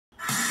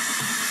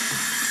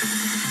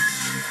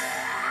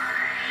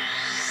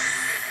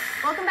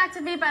Welcome back to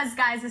VBuzz,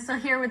 guys. You're still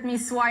here with me,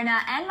 Swarna,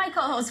 and my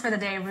co-host for the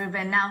day,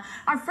 Ruben. Now,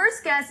 our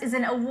first guest is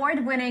an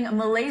award-winning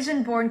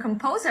Malaysian-born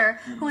composer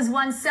who has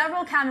won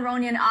several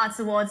Cameronian Arts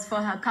Awards for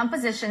her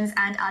compositions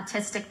and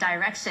artistic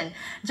direction.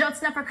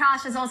 Jyotsna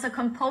Prakash has also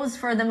composed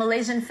for the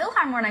Malaysian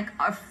Philharmonic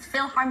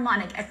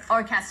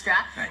Orchestra,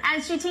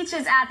 and she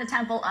teaches at the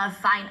Temple of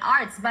Fine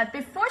Arts. But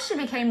before she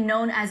became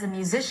known as a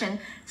musician,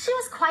 she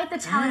was quite the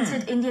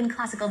talented Indian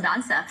classical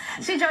dancer.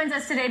 She joins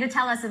us today to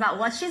tell us about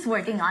what she's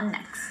working on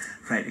next.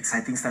 Right,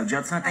 exciting stuff.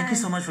 Jyotsna, thank you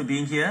so much for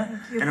being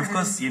here. And of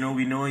course,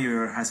 we know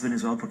your husband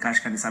as well, Prakash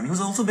Kandasamy,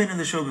 who's also been on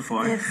the show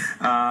before. Yes.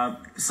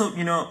 So,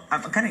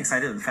 I'm kind of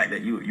excited at the fact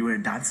that you were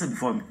a dancer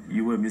before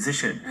you were a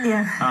musician.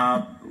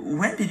 Yeah.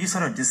 When did you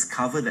sort of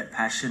discover that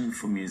passion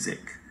for music?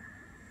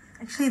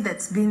 Actually,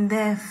 that's been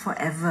there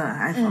forever.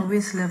 I've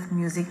always loved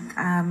music.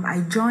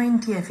 I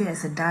joined TFA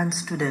as a dance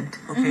student.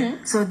 Okay.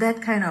 So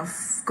that kind of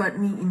got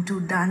me into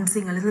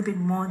dancing a little bit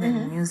more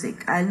than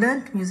music. I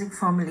learned music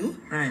formally,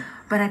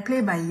 but I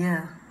play by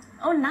ear.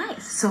 Oh,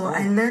 nice. So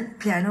I learned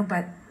piano,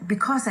 but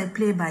because I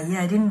play by ear,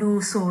 I didn't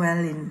do so well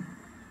in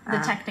the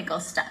technical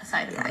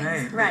side of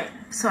things. Right.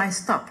 So I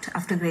stopped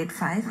after grade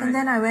 5, and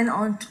then I went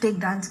on to take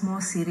dance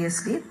more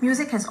seriously.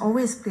 Music has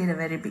always played a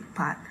very big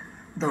part,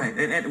 though. Right.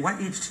 And at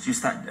what age did you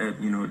start,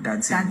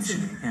 dancing?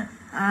 Dancing.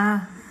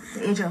 Yeah.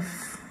 The age of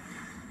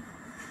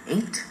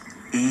 8.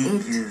 8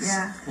 years.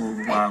 Yeah.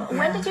 Oh, wow.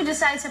 When did you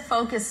decide to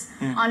focus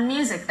on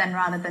music then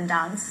rather than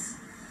dance?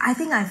 I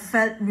think I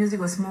felt music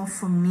was more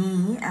for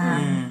me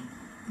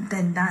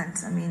than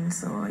dance.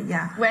 So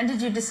yeah. When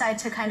did you decide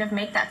to kind of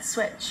make that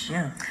switch?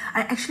 Yeah.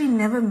 I actually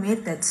never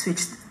made that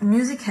switch.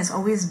 Music has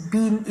always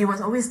been, it was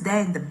always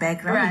there in the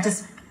background. It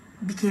just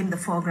became the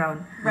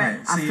foreground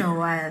after a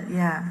while.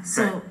 Yeah.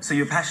 So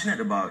you're passionate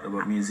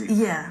about music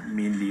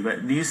mainly,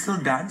 but do you still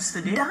dance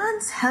today?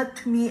 Dance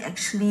helped me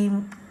actually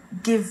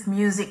give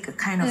music a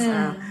kind of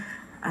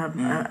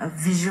a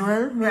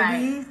visual,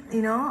 maybe,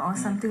 or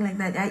something like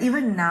that.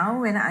 Even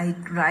now, when I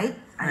write,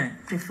 I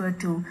prefer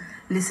to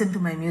listen to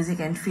my music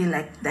and feel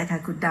like I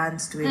could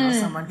dance to it or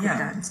someone could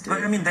dance to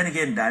it. But then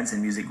again, dance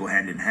and music go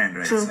hand in hand,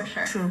 right? True,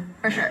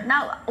 For sure.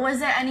 Now, was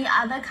there any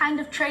other kind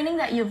of training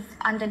that you've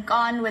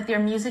undergone with your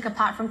music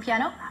apart from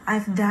piano?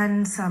 I've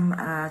done some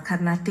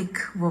Carnatic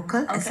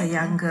vocal as a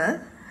young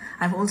girl.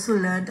 I've also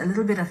learned a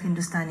little bit of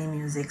Hindustani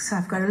music, so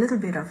I've got a little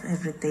bit of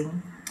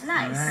everything.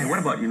 Nice. Right. What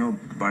about,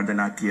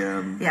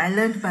 Bharatanatyam? Yeah, I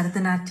learned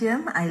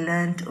Bharatanatyam, I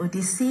learned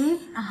Odissi.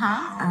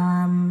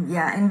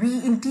 And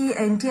we in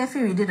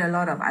TFA we did a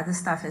lot of other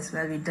stuff as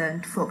well. We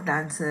learned folk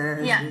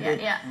dances.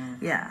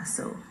 Yeah,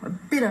 so a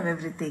bit of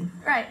everything.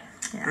 Right.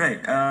 Yeah.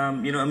 Right. A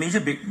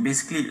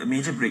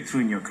major breakthrough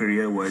in your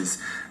career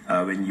was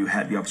when you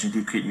had the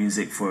opportunity to create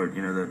music for,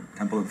 the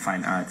Temple of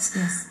Fine Arts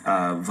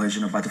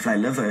version of Butterfly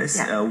Lovers,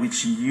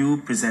 which you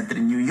presented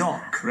in New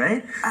York,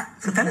 right?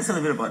 So tell us a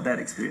little bit about that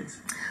experience.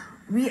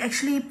 We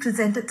actually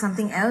presented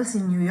something else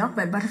in New York,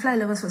 but Butterfly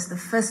Lovers was the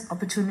first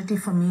opportunity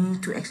for me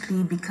to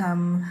actually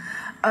become,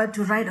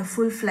 to write a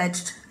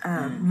full-fledged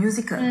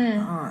musical,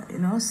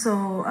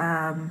 So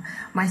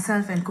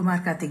myself and Kumar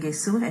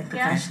Kartigesu and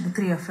Prakash, the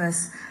three of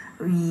us,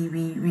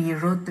 we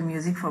wrote the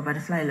music for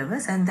Butterfly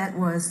Lovers, and that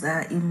was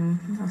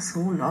so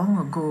long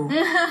ago.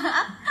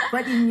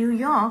 But in New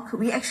York,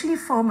 we actually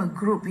formed a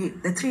group.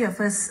 The three of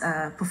us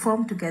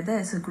performed together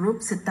as a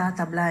group, sitar,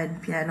 tabla,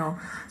 and piano.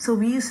 So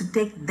we used to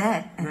take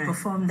that and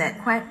perform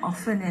that quite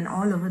often and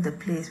all over the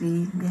place.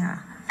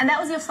 And that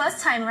was your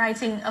first time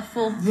writing a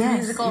full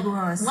musical. It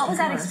was. What was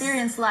that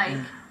experience like?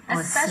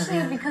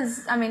 Especially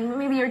because,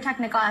 maybe your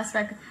technical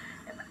aspect.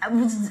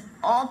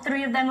 All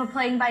three of them were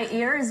playing by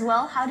ear as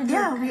well. How did you?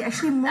 Yeah, we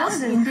actually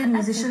most Indian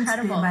musicians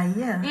play by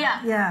ear.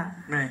 Yeah.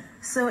 Right.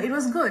 So it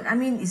was good.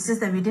 It's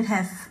just that we didn't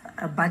have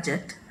a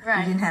budget.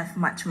 We didn't have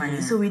much money,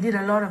 so we did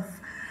a lot of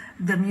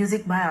the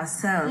music by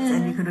ourselves,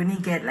 and we could only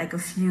get like a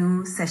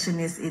few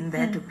sessionists in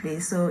there to play.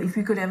 So if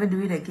we could ever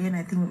do it again,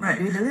 I think we'd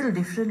do it a little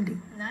differently.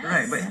 Nice.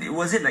 Right, but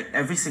was it like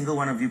every single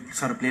one of you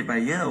sort of played by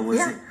ear, or was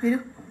it? We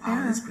do.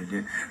 Wow, that's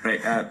brilliant.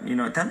 Right.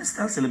 Tell us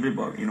a little bit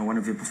about one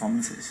of your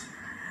performances.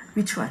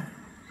 Which one?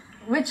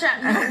 Which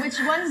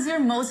one's your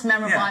most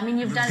memorable?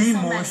 You've done so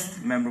many. The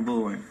most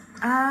memorable one.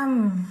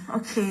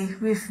 Okay,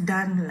 we've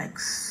done like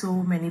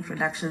so many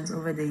productions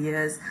over the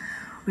years.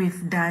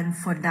 We've done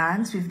for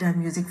dance, we've done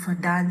music for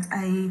dance.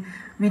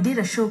 We did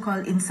a show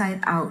called Inside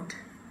Out.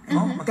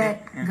 And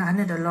that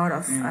garnered a lot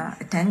of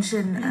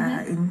attention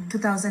in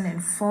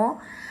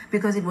 2004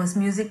 because it was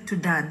music to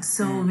dance.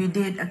 So we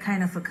did a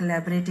kind of a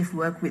collaborative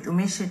work with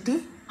Umesh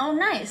Shetty. Oh,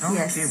 nice.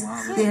 Yes. Okay,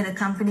 wow. They had a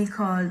company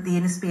called the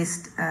Inner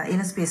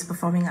Space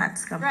Performing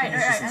Arts Company.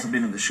 She's also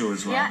been on the show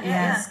as well.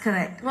 Yes,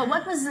 correct. Well,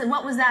 what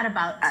was that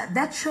about?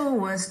 That show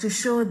was to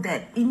show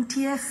that in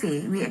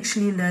TFA, we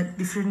actually learned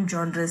different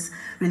genres.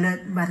 We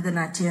learned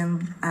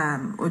Bharatanatyam,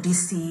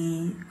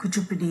 Odissi,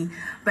 Kuchipudi.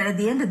 But at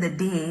the end of the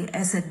day,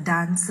 as a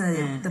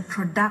dancer, the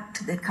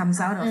product that comes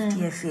out of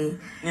TFA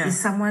is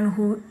someone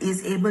who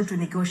is able to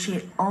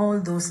negotiate all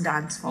those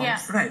dance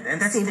forms. Right,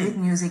 and that's same with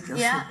music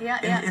also.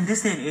 In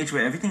this day and age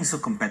where everything everything is so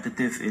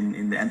competitive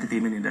in the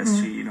entertainment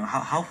industry, you know,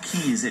 how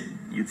key is it,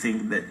 you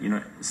think, that, you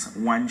know,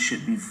 one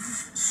should be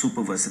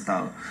super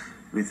versatile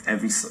with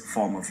every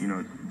form of, you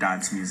know,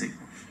 dance music?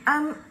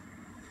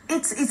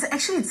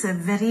 It's a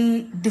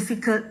very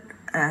difficult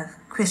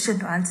question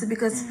to answer,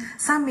 because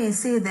some may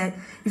say that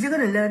if you're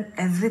going to learn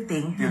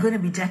everything, you're going to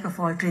be jack of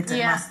all trades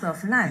and master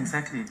of none.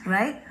 Exactly.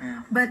 Right?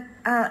 Yeah. But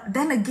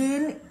then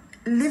again,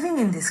 living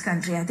in this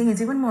country, I think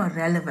it's even more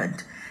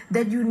relevant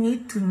that you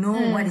need to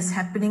know what is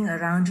happening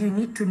around you. You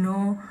need to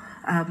know,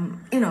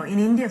 you know, in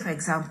India, for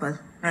example,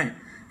 Right.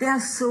 there are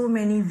so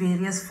many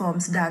various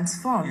forms, dance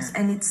forms,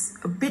 and it's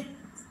a bit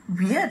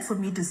weird for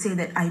me to say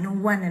that I know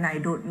one and I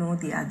don't know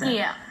the other.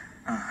 Yeah.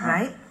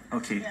 Right?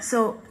 Okay.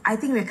 So I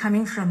think we're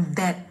coming from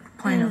that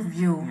point of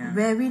view,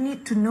 where we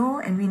need to know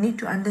and we need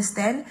to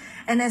understand.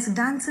 And as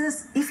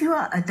dancers, if you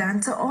are a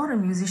dancer or a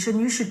musician,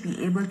 you should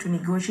be able to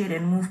negotiate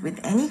and move with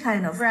any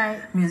kind of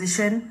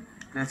musician,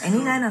 That's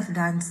any true. kind of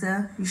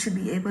dancer. You should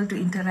be able to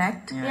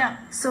interact. Yeah.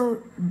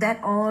 So that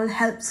all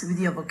helps with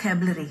your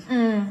vocabulary.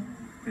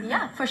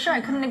 Yeah, for sure.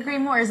 I couldn't agree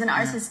more. As an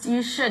artist,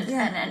 you should.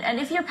 And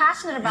if you're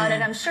passionate about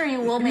it, I'm sure you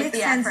will make makes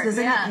the sense, effort.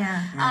 doesn't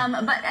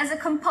it? But as a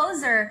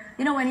composer,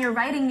 you know, when you're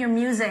writing your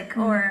music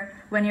or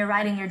when you're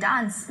writing your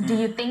dance, do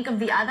you think of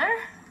the other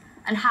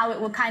and how it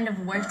will kind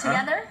of work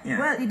together? Yeah.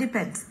 Well, it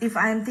depends. If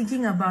I'm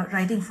thinking about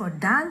writing for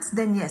dance,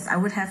 then yes, I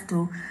would have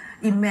to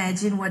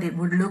imagine what it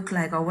would look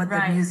like, or what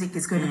the music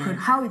is going to,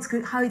 how it's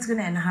going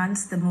to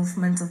enhance the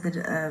movements of the.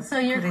 So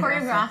you're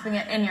choreographing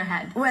it in your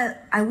head. Well,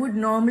 I would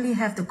normally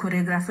have the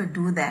choreographer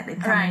do that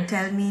and come and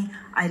tell me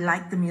I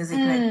like the music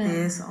like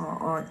this,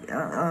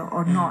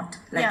 or not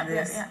like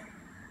this.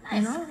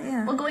 Nice. You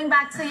know? Well, going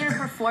back to your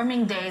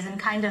performing days and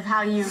kind of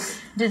how you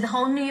did the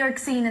whole New York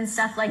scene and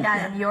stuff like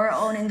that in your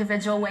own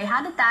individual way,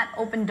 how did that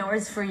open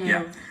doors for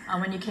you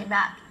when you came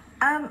back?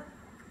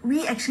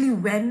 We actually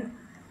went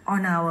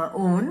on our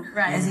own,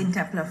 as in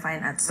Temple of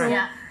Fine Arts. So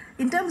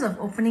in terms of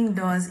opening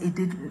doors, it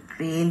didn't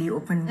really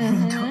open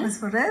many doors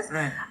for us.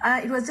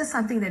 It was just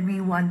something that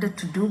we wanted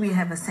to do. We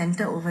have a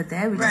center over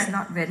there, which is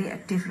not very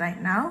active right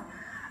now.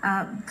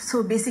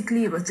 So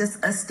basically, it was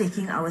just us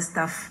taking our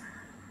stuff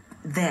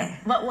there.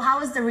 But how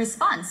was the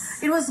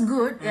response? It was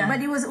good, but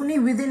it was only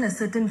within a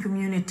certain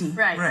community.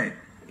 Right.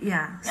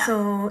 Yeah.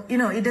 So, you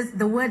know,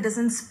 the word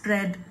doesn't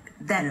spread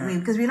that way,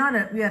 because we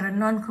are a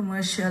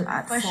non-commercial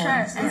art form. For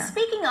sure. And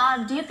speaking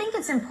of, do you think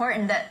it's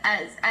important that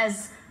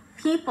as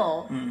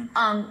people,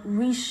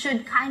 we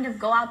should kind of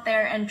go out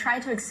there and try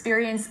to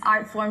experience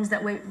art forms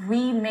that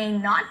we may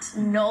not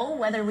know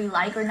whether we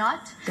like or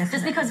not,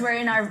 just because we're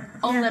in our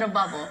own little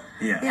bubble?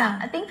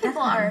 I think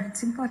people are.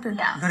 It's important.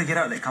 You gotta get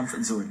out of that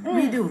comfort zone.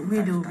 We do.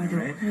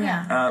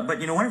 Right? But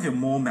you know, one of your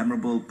more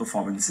memorable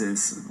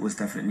performances was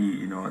definitely,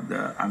 you know,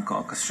 the Angkor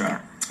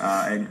Orchestra.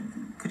 And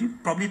could you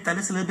probably tell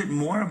us a little bit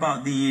more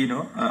about the, you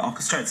know,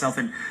 orchestra itself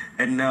and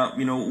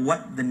you know,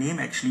 what the name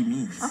actually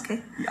means?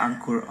 Okay. The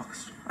Angkor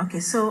Orchestra. Okay,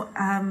 so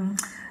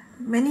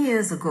many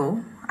years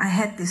ago, I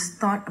had this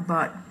thought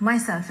about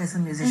myself as a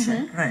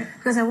musician. Right.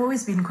 Because I've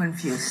always been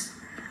confused.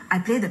 I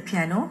play the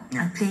piano.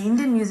 I play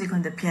Indian music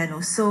on the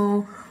piano.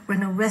 So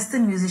when a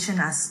Western musician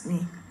asks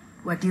me,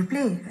 what do you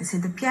play? I say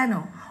the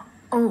piano.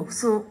 Oh,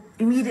 so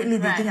immediately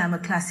they think I'm a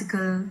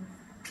classical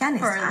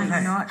pianist.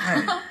 I'm not.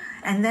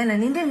 And then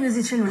an Indian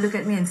musician will look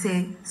at me and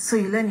say, so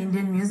you learn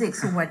Indian music,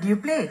 so what do you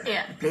play?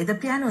 I play the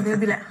piano. They'll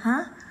be like,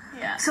 huh?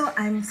 So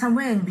I'm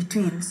somewhere in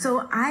between.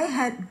 So I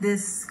had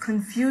this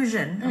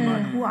confusion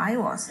about who I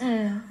was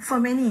for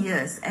many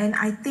years. And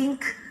I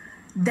think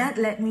that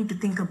led me to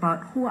think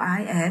about who I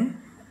am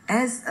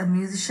as a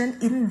musician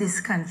in this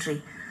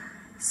country.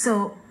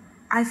 So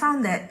I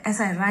found that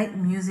as I write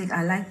music,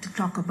 I like to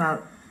talk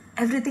about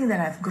everything that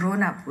I've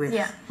grown up with,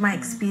 my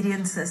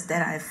experiences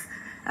that I've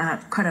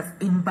kind of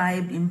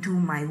imbibed into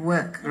my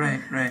work.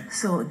 Right.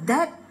 So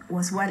that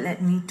was what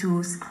led me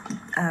to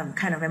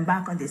kind of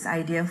embark on this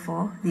idea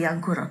for the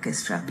Angkor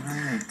Orchestra.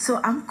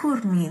 So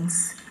Angkor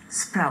means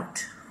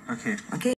sprout. Okay. Okay.